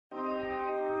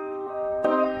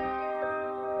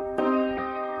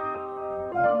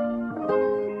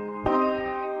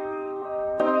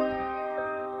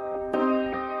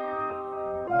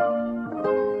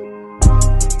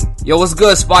Yo, what's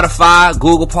good? Spotify,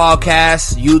 Google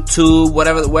Podcasts, YouTube,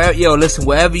 whatever. Listen,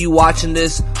 wherever you watching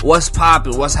this, what's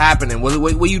popping? What's happening?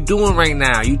 What you doing right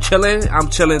now? You chilling? I'm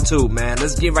chilling too, man.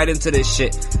 Let's get right into this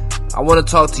shit. I want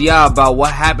to talk to y'all about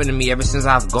what happened to me ever since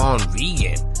I've gone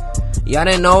vegan. Y'all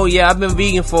didn't know? Yeah, I've been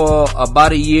vegan for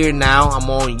about a year now. I'm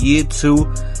on year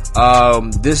 2.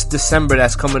 This December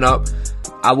that's coming up,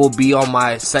 I will be on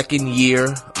my second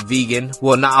year vegan.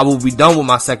 Well, I will be done with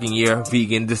my second year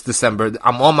vegan this December.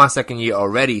 I'm on my second year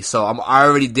already, so I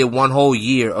already did one whole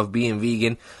year of being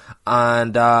vegan,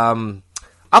 and I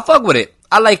fuck with it.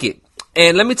 I like it.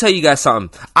 And let me tell you guys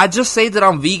something. I just say that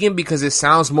I'm vegan because it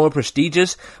sounds more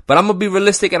prestigious, but I'm gonna be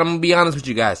realistic and I'm gonna be honest with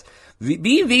you guys.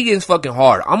 Being vegan is fucking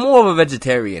hard. I'm more of a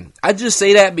vegetarian. I just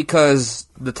say that because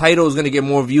the title is gonna get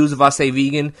more views if I say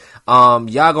vegan. Y'all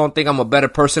gonna think I'm a better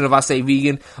person if I say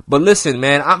vegan. But listen,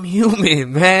 man, I'm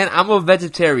human, man. I'm a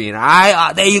vegetarian.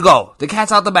 There you go. The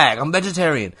cat's out the bag. I'm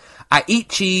vegetarian. I eat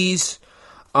cheese.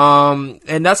 And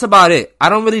that's about it. I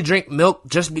don't really drink milk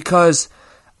just because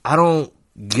I don't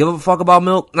give a fuck about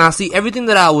milk. Now, see, everything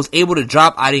that I was able to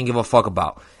drop, I didn't give a fuck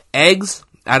about. Eggs,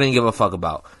 I didn't give a fuck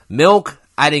about. Milk,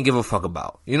 I didn't give a fuck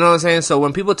about. You know what I'm saying? So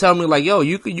when people tell me like, yo,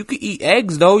 you could eat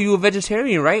eggs though, you a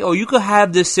vegetarian, right? Or you could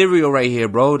have this cereal right here,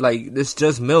 bro. Like, it's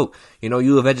just milk. You know,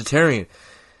 you a vegetarian.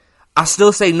 I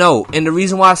still say no. And the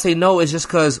reason why I say no is just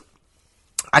cause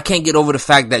I can't get over the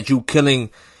fact that you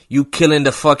killing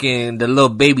the little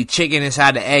baby chicken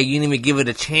inside the egg. You didn't even give it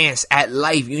a chance at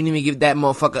life. You didn't even give that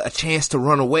motherfucker a chance to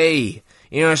run away.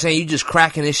 You know what I'm saying? You just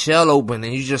cracking his shell open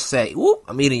and you just say, whoop,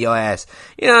 I'm eating your ass.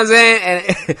 You know what I'm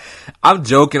saying? And I'm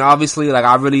joking, obviously. Like,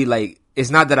 I really, like, it's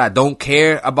not that I don't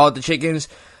care about the chickens.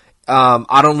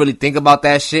 I don't really think about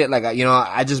that shit. Like, you know,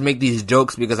 I just make these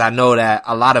jokes because I know that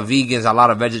a lot of vegans, a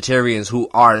lot of vegetarians who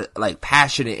are, like,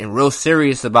 passionate and real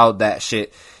serious about that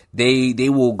shit, they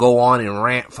will go on and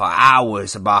rant for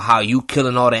hours about how you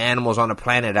killing all the animals on the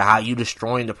planet or how you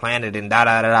destroying the planet and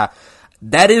da-da-da-da.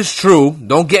 That is true.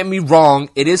 Don't get me wrong.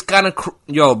 It is kind of,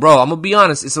 yo, bro, I'm gonna be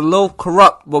honest. It's a little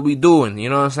corrupt what we doing. You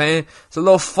know what I'm saying? It's a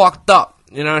little fucked up.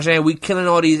 You know what I'm saying? We killing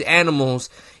all these animals,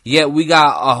 yet we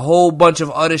got a whole bunch of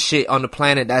other shit on the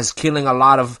planet that's killing a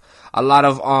lot of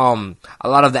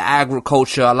the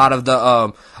agriculture, a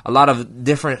lot of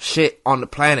different shit on the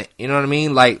planet. You know what I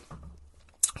mean? Like,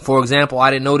 for example,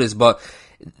 I didn't know this, but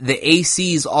the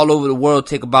ACs all over the world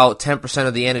take about 10%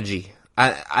 of the energy.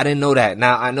 I didn't know that.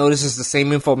 Now, I know this is the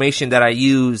same information that I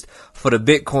used for the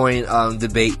Bitcoin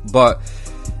debate, but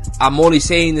I'm only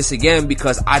saying this again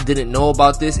because I didn't know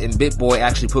about this, and BitBoy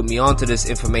actually put me onto this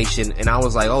information, and I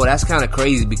was like, oh, that's kind of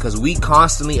crazy because we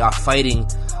constantly are fighting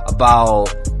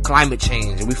about climate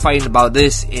change, and we're fighting about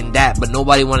this and that, but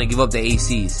nobody want to give up the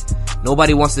ACs.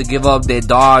 Nobody wants to give up their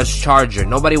Dodge Charger.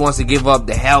 Nobody wants to give up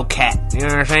the Hellcat. You know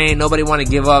what I'm saying? Nobody want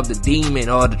to give up the Demon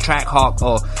or the Trackhawk.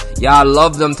 Or y'all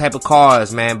love them type of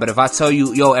cars, man. But if I tell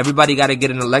you, yo, everybody got to get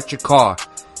an electric car,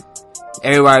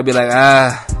 everybody be like,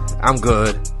 I'm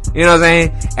good. You know what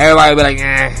I'm saying? Everybody be like,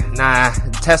 nah,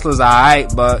 Tesla's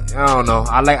alright, but I don't know.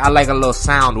 I like a little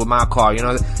sound with my car, you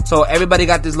know? So everybody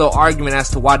got this little argument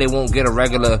as to why they won't get a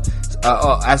regular,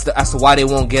 as to why they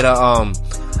won't get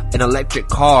an electric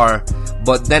car,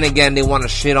 but then again, they want to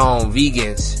shit on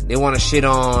vegans. They want to shit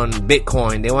on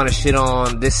Bitcoin. They want to shit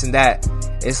on this and that.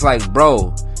 It's like,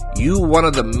 bro, you one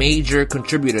of the major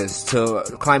contributors to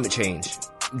climate change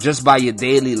just by your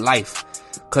daily life.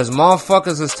 Cause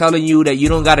motherfuckers is telling you that you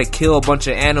don't gotta kill a bunch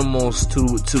of animals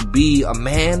to be a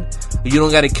man. You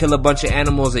don't gotta kill a bunch of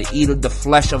animals and eat the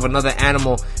flesh of another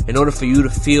animal in order for you to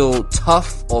feel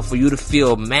tough or for you to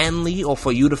feel manly or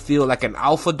for you to feel like an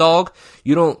alpha dog.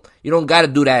 You don't gotta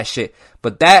do that shit.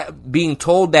 But that, being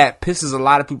told that pisses a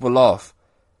lot of people off.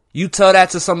 You tell that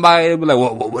to somebody, they'll be like,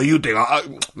 what do you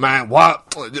think? Man,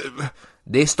 what?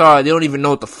 They don't even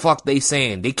know what the fuck they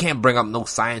saying. They can't bring up no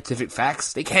scientific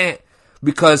facts. They can't.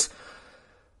 Because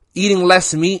eating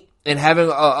less meat and having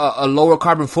a lower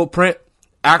carbon footprint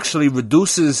actually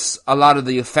reduces a lot of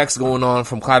the effects going on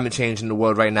from climate change in the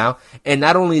world right now. And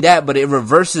not only that, but it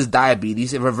reverses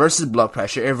diabetes, it reverses blood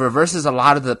pressure, it reverses a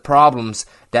lot of the problems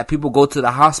that people go to the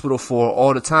hospital for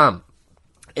all the time.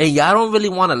 And y'all don't really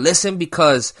want to listen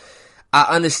because I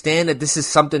understand that this is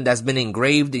something that's been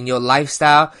engraved in your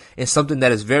lifestyle and something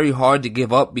that is very hard to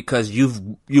give up because you're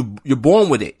born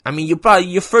with it. I mean,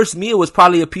 your first meal was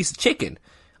probably a piece of chicken.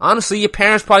 Honestly, your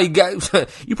parents probably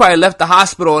you probably left the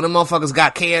hospital and them motherfuckers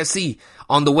got KFC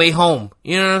on the way home.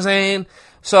 You know what I'm saying?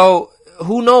 So,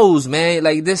 who knows, man?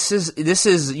 Like, this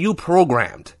is you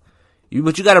programmed.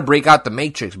 But you gotta break out the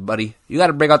matrix, buddy. You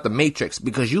gotta break out the matrix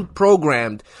because you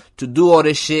programmed to do all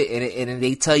this shit and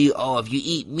they tell you, oh, if you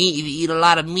eat meat, if you eat a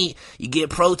lot of meat, you get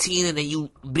protein and then you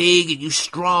big and you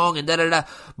strong and da-da-da.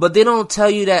 But they don't tell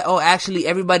you that, oh, actually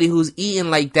everybody who's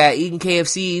eating like that, eating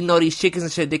KFC, eating all these chickens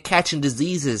and shit, they're catching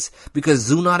diseases because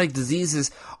zoonotic diseases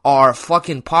are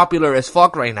fucking popular as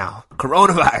fuck right now.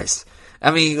 Coronavirus.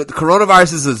 I mean, the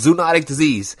coronavirus is a zoonotic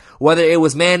disease. Whether it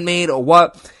was man-made or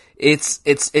what,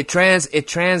 it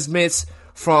transmits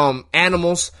from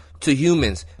animals to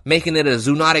humans, making it a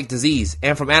zoonotic disease,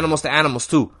 and from animals to animals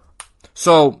too.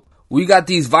 So we got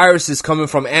these viruses coming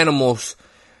from animals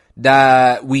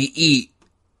that we eat,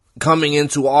 coming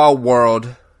into our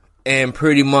world and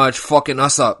pretty much fucking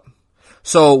us up.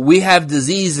 So we have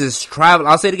diseases travel.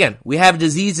 I'll say it again. We have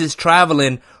diseases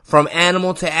traveling from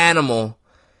animal to animal.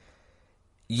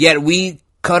 Yet we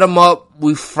cut them up,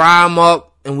 we fry them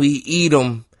up, and we eat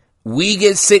them. We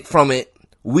get sick from it.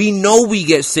 We know we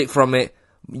get sick from it.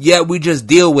 Yet we just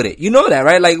deal with it. You know that,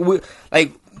 right?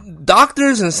 Like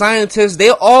doctors and scientists, they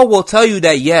all will tell you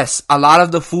that yes, a lot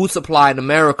of the food supply in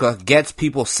America gets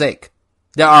people sick.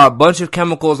 There are a bunch of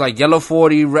chemicals like yellow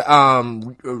 40,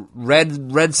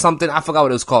 red something. I forgot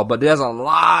what it's called, but there's a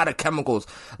lot of chemicals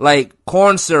like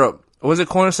corn syrup. Was it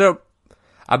corn syrup?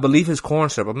 I believe it's corn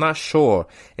syrup. I'm not sure.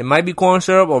 It might be corn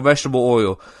syrup or vegetable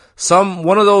oil.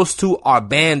 One of those two are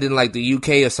banned in like the UK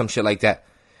or some shit like that.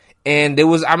 And I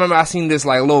remember I seen this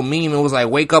like little meme. It was like,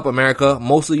 wake up America.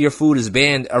 Most of your food is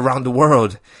banned around the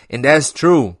world. And that's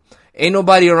true. Ain't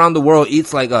nobody around the world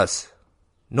eats like us.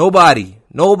 Nobody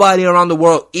around the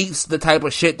world eats the type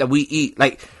of shit that we eat.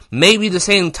 Like maybe the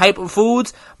same type of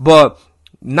foods, but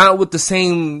not with the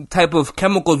same type of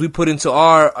chemicals we put into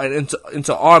our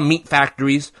meat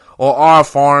factories or our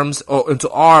farms or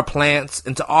into our plants,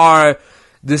 into our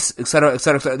this, et cetera, et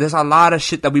cetera, et cetera. There's a lot of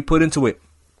shit that we put into it.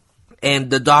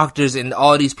 And the doctors and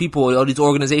all these people, all these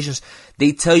organizations,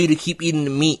 they tell you to keep eating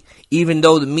the meat, even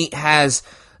though the meat has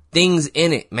things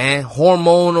in it, man.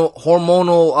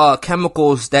 Hormonal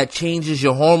chemicals that changes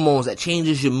your hormones, that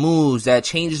changes your moods, that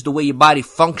changes the way your body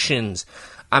functions.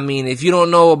 I mean, if you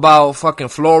don't know about fucking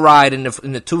fluoride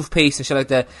in the toothpaste and shit like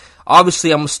that,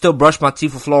 obviously I'm gonna still brush my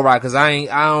teeth with fluoride because I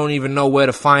don't even know where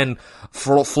to find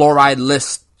fluoride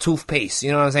list toothpaste.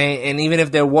 You know what I'm saying? And even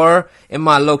if there were in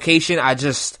my location,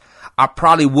 I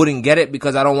probably wouldn't get it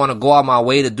because I don't want to go out my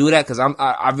way to do that because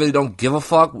I really don't give a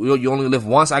fuck. You only live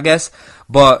once, I guess.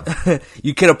 But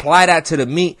you can apply that to the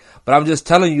meat. But I'm just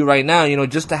telling you right now,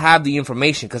 just to have the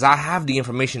information, because I have the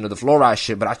information of the fluoride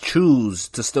shit, but I choose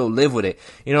to still live with it.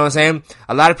 You know what I'm saying?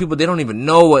 A lot of people, they don't even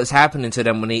know what's happening to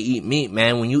them when they eat meat,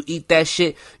 man. When you eat that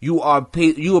shit, you are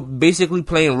basically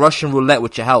playing Russian roulette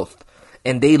with your health.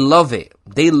 And they love it.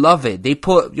 They love it. They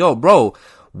put, bro,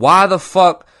 why the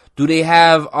fuck do they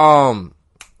have,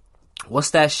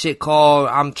 what's that shit called?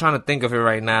 I'm trying to think of it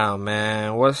right now,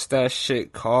 man. What's that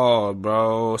shit called,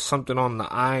 bro? Something on the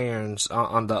irons,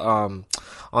 on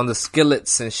the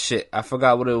skillets and shit. I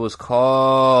forgot what it was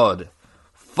called.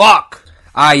 Fuck!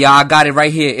 Yeah, I got it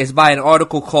right here. It's by an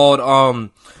article called,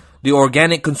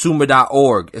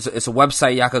 theorganicconsumer.org. It's a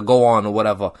website y'all could go on or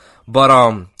whatever.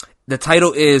 But, the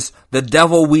title is The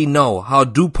Devil We Know, How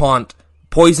DuPont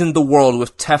Poisoned the World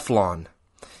with Teflon.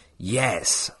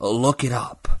 Yes, look it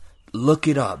up. Look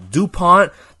it up.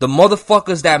 DuPont, the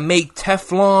motherfuckers that make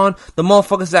Teflon, the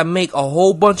motherfuckers that make a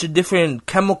whole bunch of different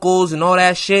chemicals and all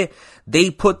that shit,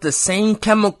 they put the same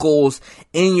chemicals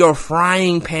in your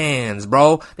frying pans,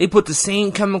 bro. They put the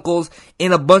same chemicals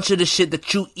in a bunch of the shit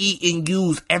that you eat and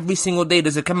use every single day.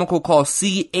 There's a chemical called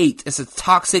C8. It's a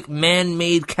toxic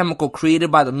man-made chemical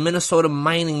created by the Minnesota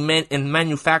Mining and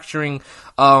Manufacturing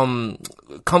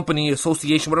Company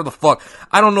Association, whatever the fuck.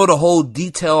 I don't know the whole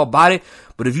detail about it,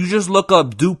 but if you just look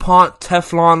up DuPont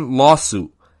Teflon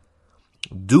lawsuit,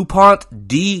 DuPont,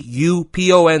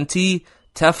 D-U-P-O-N-T,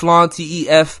 Teflon,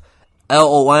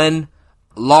 T-E-F-L-O-N,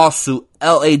 lawsuit,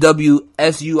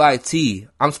 L-A-W-S-U-I-T.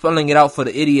 I'm spelling it out for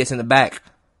the idiots in the back.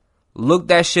 Look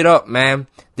that shit up, man.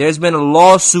 There's been a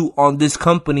lawsuit on this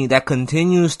company that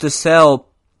continues to sell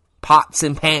pots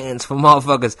and pans for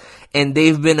motherfuckers, and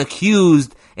they've been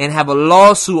accused and have a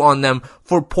lawsuit on them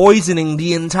for poisoning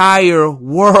the entire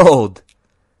world.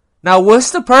 Now,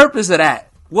 what's the purpose of that?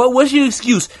 What's your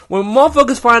excuse? When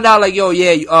motherfuckers find out, like,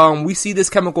 we see this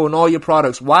chemical in all your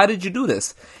products, why did you do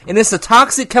this? And it's a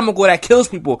toxic chemical that kills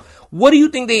people. What do you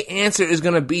think the answer is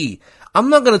going to be? I'm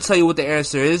not going to tell you what the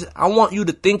answer is. I want you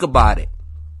to think about it.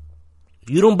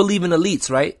 You don't believe in elites,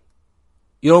 right?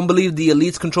 You don't believe the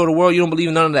elites control the world? You don't believe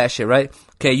in none of that shit, right?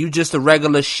 Okay, you just a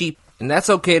regular sheep. And that's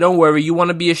okay, don't worry. You want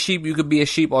to be a sheep, you could be a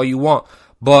sheep all you want.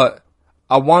 But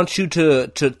I want you to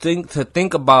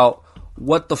think about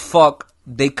what the fuck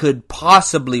they could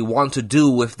possibly want to do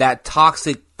with that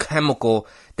toxic chemical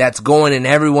that's going in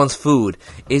everyone's food.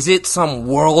 Is it some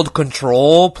world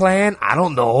control plan? I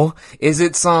don't know. Is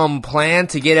it some plan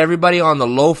to get everybody on the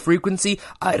low frequency?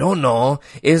 I don't know.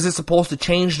 Is it supposed to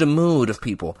change the mood of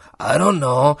people? I don't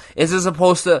know. Is it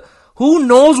supposed to... Who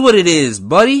knows what it is,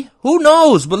 buddy? Who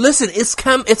knows? But listen,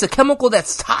 it's a chemical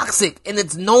that's toxic and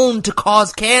it's known to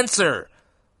cause cancer.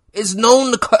 It's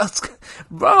known to cause...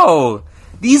 Bro...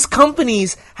 These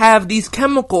companies have these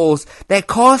chemicals that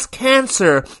cause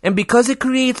cancer, and because it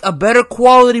creates a better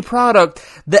quality product,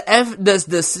 the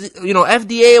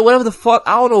FDA or whatever the fuck,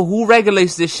 I don't know who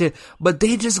regulates this shit, but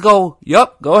they just go,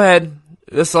 yup, go ahead.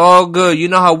 It's all good. You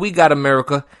know how we got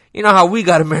America. You know how we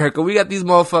got America. We got these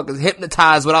motherfuckers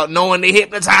hypnotized without knowing they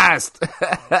hypnotized.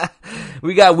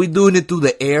 we doing it through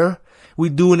the air. We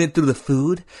doing it through the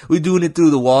food. We doing it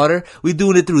through the water. We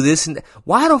doing it through this and that.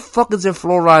 Why the fuck is there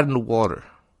fluoride in the water?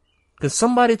 Can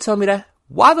somebody tell me that?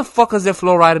 Why the fuck is there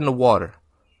fluoride in the water?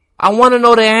 I want to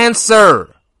know the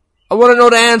answer. I want to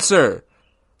know the answer.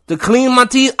 To clean my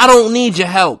teeth, I don't need your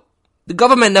help. The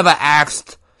government never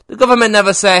asked. The government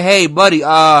never said, hey, buddy,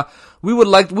 we would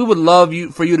love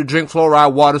for you to drink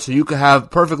fluoride water so you could have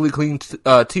perfectly clean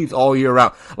teeth all year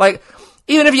round. Like,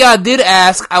 even if y'all did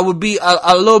ask, I would be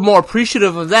a little more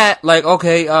appreciative of that. Like,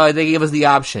 okay, they gave us the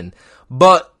option.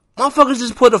 But motherfuckers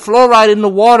just put the fluoride in the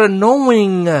water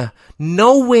knowing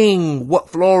what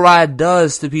fluoride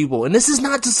does to people. And this is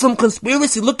not just some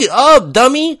conspiracy. Look it up,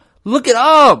 dummy. Look it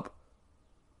up.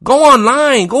 Go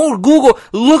online. Go to Google.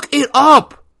 Look it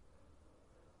up.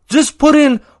 Just put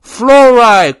in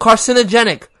fluoride,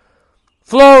 carcinogenic.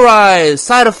 Fluoride,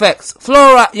 side effects.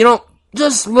 Fluoride,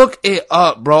 just look it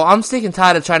up, bro. I'm sick and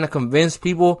tired of trying to convince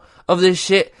people of this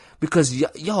shit because,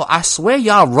 yo, I swear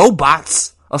y'all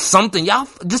robots or something. Y'all,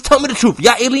 just tell me the truth.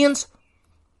 Y'all aliens?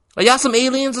 Are y'all some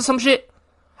aliens or some shit?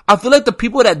 I feel like the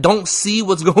people that don't see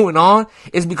what's going on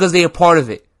is because they are part of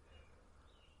it.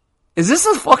 Is this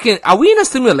are we in a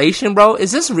simulation, bro?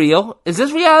 Is this real? Is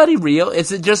this reality real?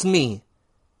 Is it just me?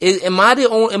 Am I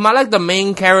like the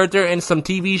main character in some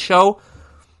TV show?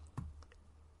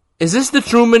 Is this the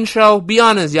Truman Show? Be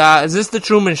honest, y'all. Is this the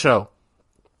Truman Show?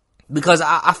 Because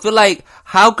I feel like,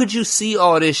 how could you see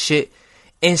all this shit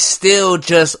and still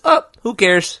just, who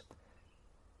cares?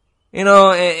 And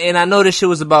I know this shit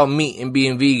was about meat and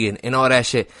being vegan and all that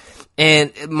shit.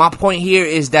 And my point here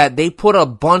is that they put a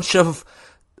bunch of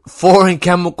foreign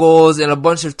chemicals and a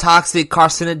bunch of toxic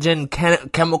carcinogen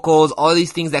chemicals, all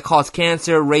these things that cause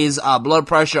cancer, raise blood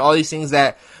pressure, all these things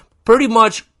that pretty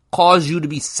much cause you to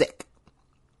be sick.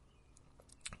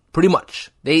 Pretty much.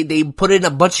 They put in a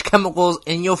bunch of chemicals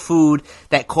in your food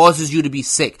that causes you to be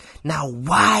sick. Now,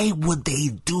 why would they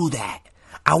do that?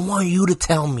 I want you to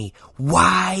tell me,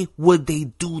 why would they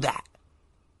do that?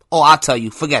 Oh, I'll tell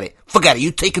you. Forget it.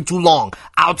 You're taking too long.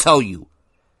 I'll tell you.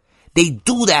 They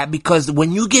do that because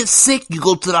when you get sick, you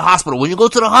go to the hospital. When you go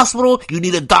to the hospital, you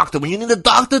need a doctor. When you need a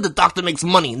doctor, the doctor makes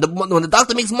money. When the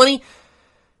doctor makes money,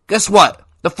 guess what?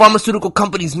 The pharmaceutical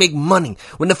companies make money.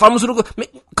 When the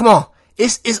come on.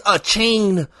 It's a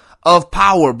chain of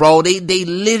power, bro. They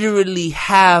literally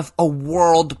have a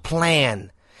world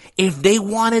plan. If they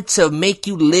wanted to make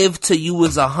you live till you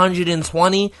was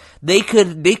 120, they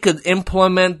could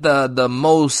implement all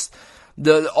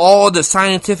the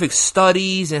scientific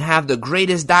studies and have the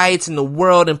greatest diets in the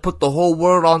world and put the whole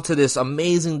world onto this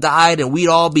amazing diet and we'd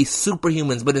all be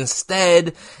superhumans. But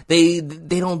instead, they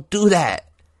don't do that.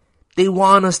 They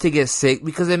want us to get sick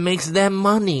because it makes them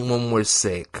money when we're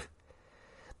sick.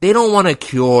 They don't want to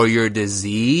cure your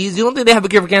disease. You don't think they have a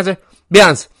cure for cancer? Be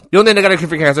honest. You don't think they got a cure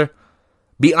for cancer?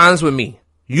 Be honest with me.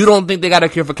 You don't think they got a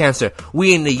cure for cancer?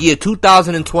 We in the year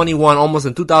 2021, almost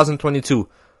in 2022,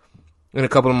 in a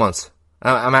couple of months.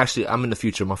 I'm in the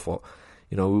future. My fault.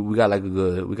 We got a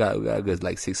good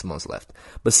like 6 months left.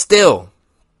 But still,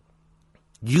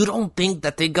 you don't think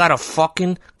that they got a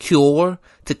fucking cure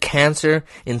to cancer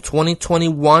in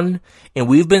 2021, and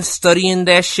we've been studying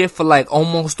that shit for like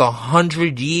almost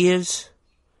 100 years?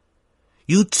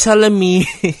 You telling me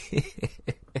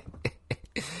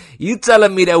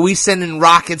that we sending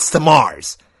rockets to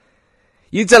Mars?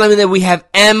 You telling me that we have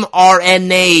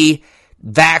mRNA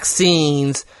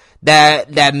vaccines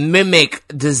that mimic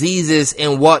diseases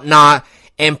and whatnot,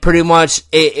 and pretty much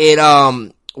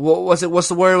what's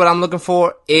the word what I'm looking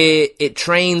for? It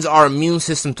trains our immune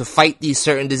system to fight these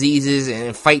certain diseases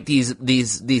and fight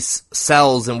these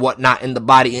cells and whatnot in the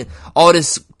body and all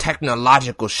this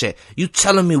technological shit. You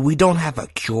telling me we don't have a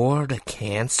cure to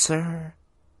cancer?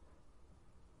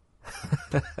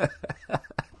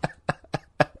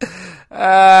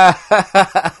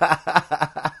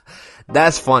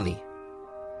 That's funny.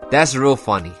 That's real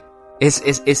funny.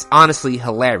 It's honestly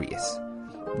hilarious.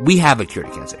 We have a cure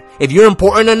to cancer. If you're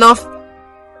important enough,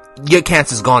 your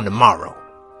cancer's gone tomorrow.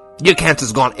 Your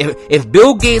cancer's gone. If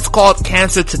Bill Gates caught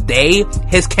cancer today,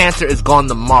 his cancer is gone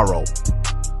tomorrow.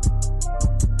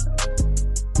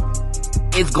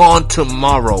 It's gone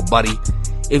tomorrow, buddy.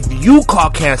 If you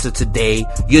caught cancer today,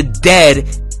 you're dead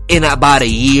in about a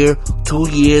year, 2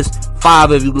 years,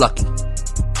 5 if you lucky.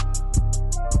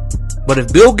 But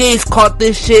if Bill Gates caught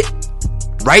this shit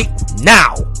right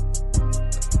now,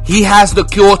 he has the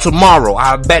cure tomorrow,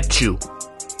 I bet you.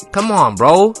 Come on,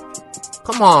 bro.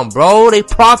 Come on, bro. They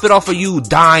profit off of you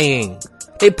dying.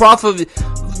 They profit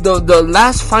the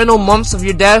last final months of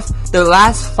your death, the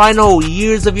last final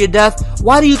years of your death.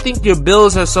 Why do you think your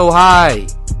bills are so high?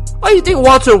 Why do you think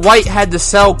Walter White had to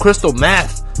sell crystal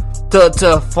meth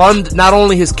to fund not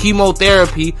only his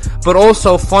chemotherapy, but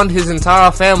also fund his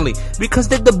entire family? Because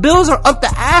the bills are up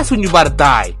the ass when you about to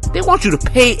die. They want you to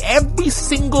pay every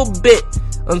single bit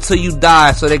until you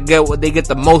die, so they get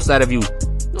the most out of you.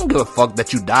 They don't give a fuck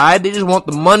that you died. They just want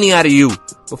the money out of you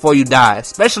before you die.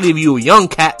 Especially if you a young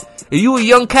cat. If you a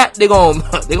young cat, they gonna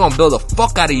build the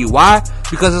fuck out of you. Why?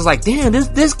 Because it's like, damn,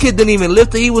 this kid didn't even live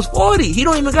till he was 40. He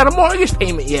don't even got a mortgage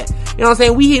payment yet. You know what I'm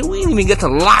saying? We didn't even get to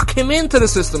lock him into the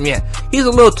system yet. He's a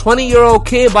little 20-year-old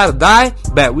kid about to die.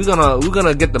 Bet we're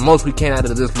gonna get the most we can out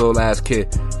of this little ass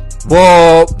kid.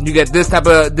 Whoa, you get this type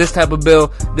of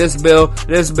bill, this bill,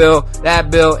 that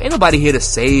bill. Ain't nobody here to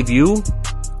save you.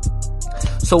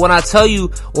 So when I tell you,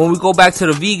 when we go back to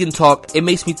the vegan talk, it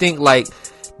makes me think like,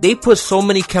 they put so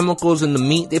many chemicals in the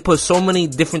meat. They put so many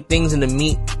different things in the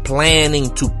meat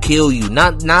planning to kill you.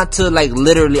 Not to like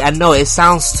literally. I know it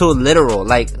sounds too literal.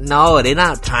 Like, no, they're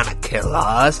not trying to kill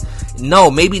us. No,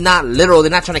 maybe not literal.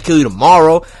 They're not trying to kill you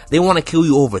tomorrow. They want to kill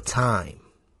you over time.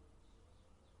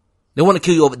 They want to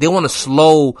kill you over. They want to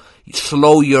slow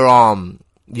your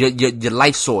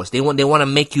life source. They want to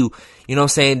make you, you know what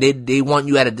I'm saying? They want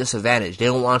you at a disadvantage. They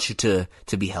don't want you to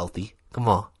be healthy. Come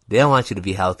on. They don't want you to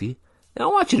be healthy. They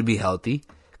don't want you to be healthy.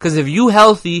 Because if you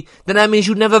healthy, then that means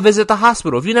you never visit the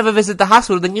hospital. If you never visit the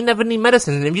hospital, then you never need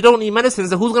medicines. And if you don't need medicines,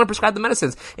 then who's going to prescribe the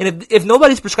medicines? And if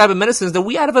nobody's prescribing medicines, then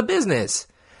we out of a business.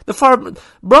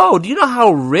 Bro, do you know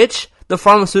how rich the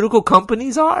pharmaceutical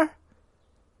companies are?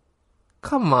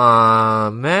 Come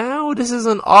on, man. This is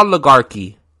an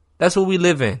oligarchy. That's what we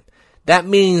live in. That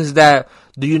means that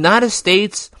the United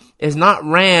States is not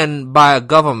ran by a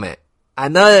government. I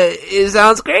know it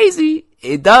sounds crazy.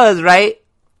 It does, right?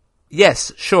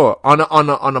 Yes, sure. On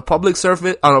a public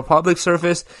surface,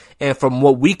 and from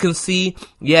what we can see,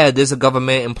 yeah, there's a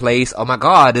government in place. Oh my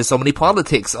God, there's so many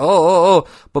politics. Oh.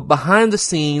 But behind the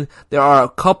scene, there are a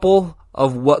couple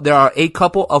of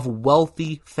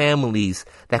wealthy families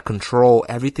that control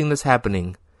everything that's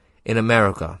happening in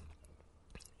America.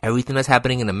 Everything that's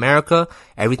happening in America,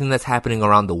 everything that's happening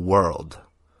around the world.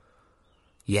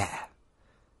 Yeah.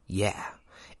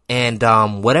 And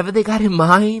whatever they got in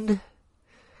mind,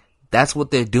 that's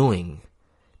what they're doing.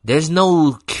 There's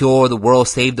no cure, the world,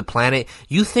 save the planet.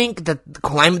 You think that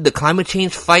the climate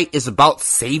change fight is about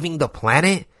saving the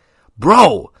planet?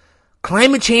 Bro,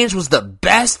 climate change was the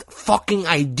best fucking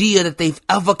idea that they've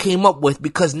ever came up with,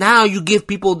 because now you give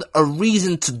people a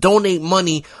reason to donate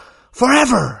money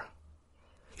forever.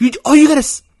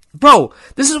 Bro,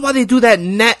 this is why they do that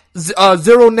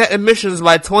zero net emissions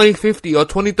by 2050 or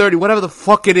 2030, whatever the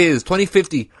fuck it is,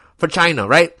 2050 for China,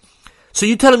 right? So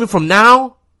you telling me from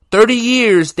now, 30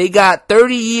 years, they got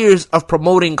 30 years of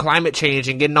promoting climate change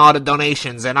and getting all the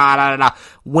donations and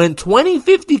When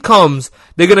 2050 comes,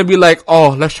 they're gonna be like,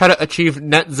 oh, let's try to achieve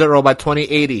net zero by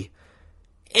 2080.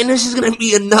 And this is gonna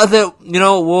be another,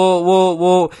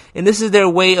 whoa. And this is their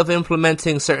way of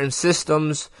implementing certain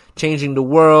systems, changing the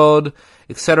world,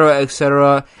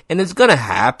 etc. And it's gonna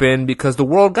happen because the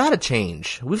world gotta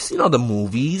change. We've seen all the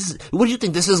movies. What do you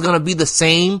think? This is gonna be the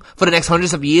same for the next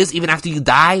hundreds of years? Even after you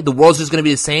die, the world's just gonna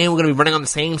be the same. We're gonna be running on the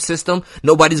same system.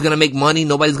 Nobody's gonna make money.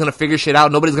 Nobody's gonna figure shit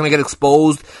out. Nobody's gonna get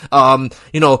exposed. Come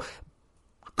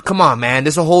on, man.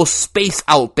 There's a whole space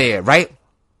out there, right?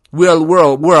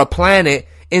 We're a planet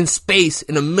in space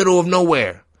in the middle of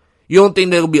nowhere. You don't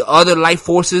think there'll be other life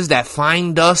forces that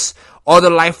find us?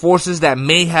 Other life forces that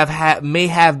may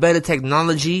have better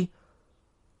technology?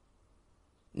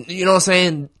 You know what I'm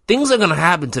saying? Things are gonna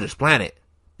happen to this planet.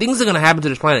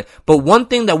 But one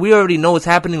thing that we already know is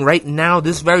happening right now,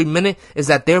 this very minute, is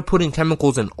that they're putting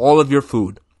chemicals in all of your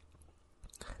food.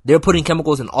 They're putting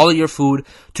chemicals in all of your food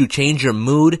to change your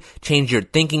mood, change your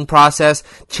thinking process,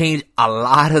 change a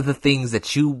lot of the things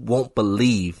that you won't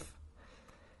believe.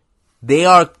 They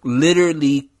are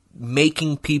literally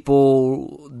making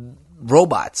people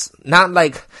robots. Not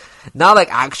like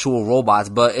actual robots,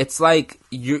 but it's like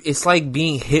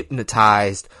being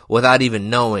hypnotized without even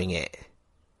knowing it.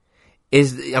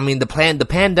 The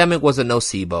pandemic was a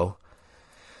nocebo.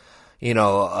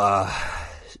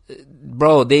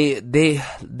 Bro,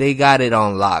 they got it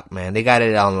on lock, man. They got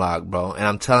it on lock, bro. And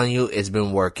I'm telling you, it's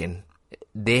been working.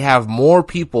 They have more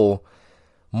people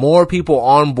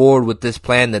on board with this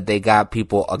plan than they got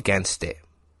people against it.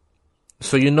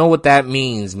 So you know what that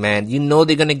means, man. You know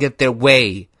they're gonna get their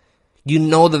way. You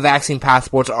know the vaccine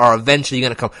passports are eventually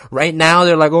gonna come. Right now,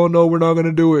 they're like, oh no, we're not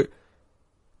gonna do it.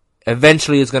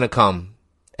 Eventually, it's gonna come.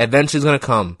 Eventually,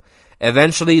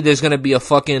 there's gonna be a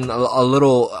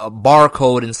little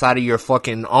barcode inside of your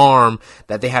fucking arm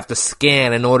that they have to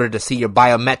scan in order to see your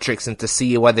biometrics and to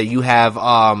see whether you have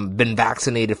been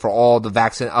vaccinated for all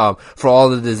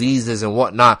the diseases and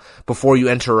whatnot before you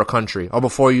enter a country, or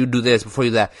before you do this, before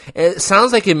you do that. It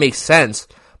sounds like it makes sense,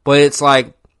 but it's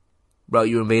like, bro,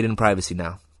 you're invading privacy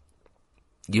now.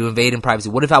 You invading privacy.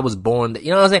 What if I was born?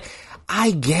 You know what I'm saying?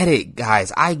 I get it,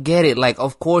 guys. I get it. Like,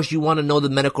 of course you want to know the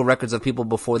medical records of people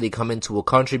before they come into a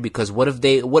country, because what if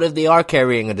they are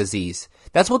carrying a disease?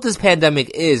 That's what this pandemic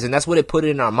is, and that's what it put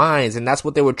in our minds, and that's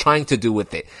what they were trying to do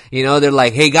with it. They're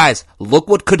like, hey guys, look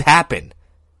what could happen.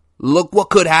 Look what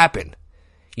could happen.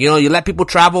 You let people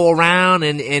travel around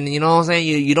and you know what I'm saying?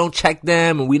 You don't check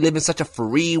them, and we live in such a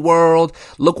free world.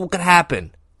 Look what could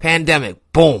happen. Pandemic.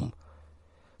 Boom.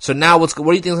 So now what do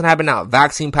you think is gonna happen now?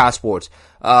 Vaccine passports,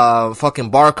 fucking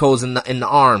barcodes in the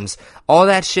arms. All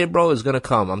that shit, bro, is gonna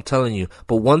come. I'm telling you.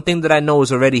 But one thing that I know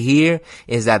is already here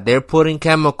is that they're putting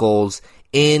chemicals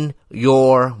in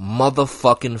your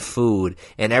motherfucking food.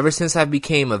 And ever since I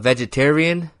became a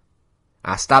vegetarian,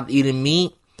 I stopped eating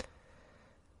meat.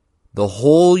 The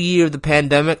whole year of the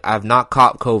pandemic, I've not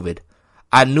caught COVID.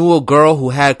 I knew a girl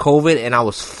who had COVID and I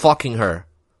was fucking her.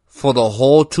 For the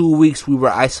whole 2 weeks we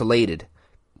were isolated.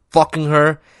 Fucking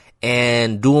her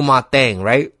and doing my thing,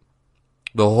 right?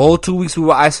 The whole 2 weeks we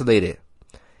were isolated.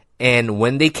 And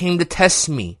when they came to test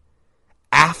me,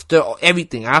 after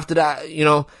everything, after that,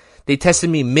 they tested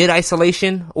me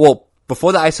mid-isolation. Well,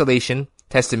 before the isolation,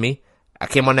 tested me. I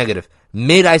came out negative.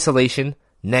 Mid-isolation,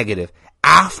 negative.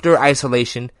 After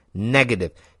isolation,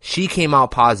 negative. She came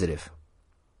out positive.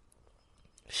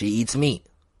 She eats meat.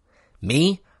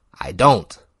 Me, I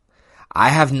don't. I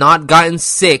have not gotten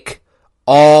sick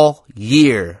all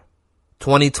year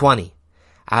 2020.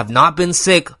 I have not been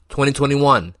sick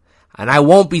 2021. And I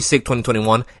won't be sick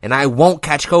 2021. And I won't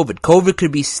catch COVID. COVID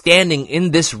could be standing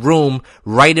in this room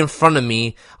right in front of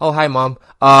me. Oh, hi, Mom.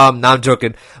 No, I'm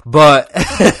joking. But,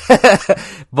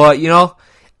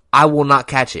 I will not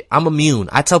catch it. I'm immune.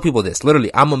 I tell people this.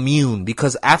 Literally, I'm immune.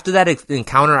 Because after that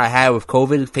encounter I had with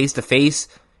COVID face to face,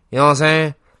 you know what I'm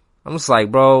saying? I'm just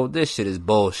like, bro, this shit is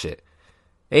bullshit.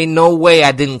 Ain't no way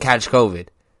I didn't catch COVID.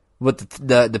 With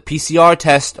the PCR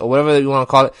test, or whatever you want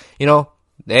to call it,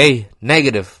 they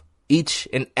negative each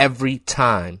and every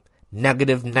time.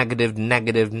 Negative. And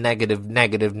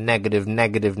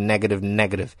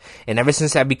ever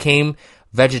since I became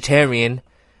vegetarian,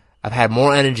 I've had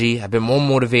more energy, I've been more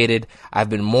motivated, I've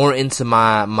been more into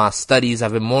my studies,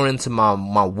 I've been more into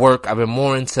my work, I've been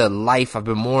more into life, I've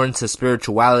been more into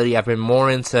spirituality, I've been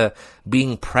more into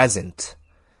being present.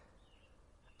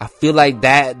 I feel like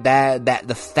that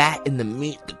the fat in the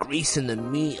meat, the grease in the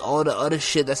meat, all the other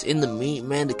shit that's in the meat,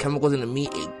 man, the chemicals in the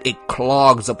meat, it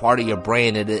clogs a part of your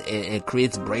brain. It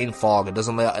creates brain fog. It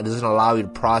doesn't allow you to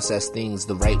process things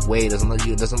the right way. It doesn't let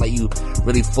you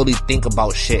really fully think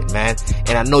about shit, man.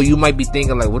 And I know you might be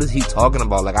thinking like, what is he talking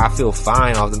about? Like, I feel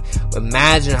fine off them.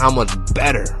 Imagine how much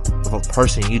better of a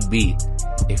person you'd be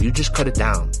if you just cut it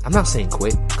down. I'm not saying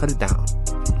quit. Cut it down.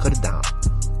 Cut it down.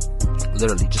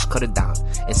 Literally, just cut it down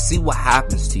and see what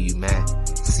happens to you, man.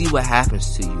 See what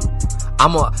happens to you.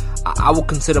 I will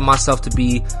consider myself to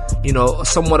be,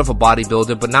 somewhat of a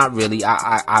bodybuilder, but not really.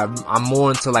 I'm more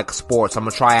into like sports. I'm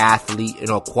a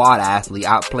triathlete, quad athlete.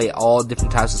 I play all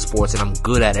different types of sports, and I'm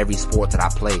good at every sport that I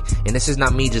play. And this is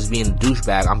not me just being a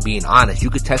douchebag. I'm being honest.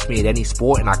 You could test me at any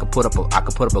sport, and I could put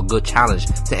up a good challenge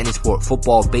to any sport: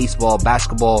 football, baseball,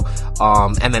 basketball,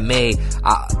 MMA.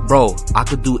 Bro, I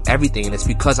could do everything, and it's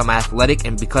because I'm athletic,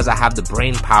 and because I have the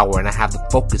brain power, and I have the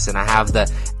focus, and I have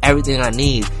the everything I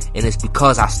need, and it's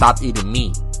because I stopped eating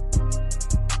meat.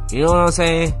 You know what I'm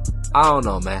saying? I don't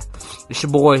know, man. It's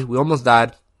your boy. We almost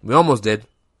died. We almost did.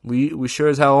 We sure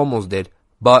as hell almost did.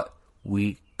 But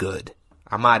we good.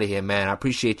 I'm out of here, man. I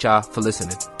appreciate y'all for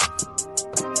listening.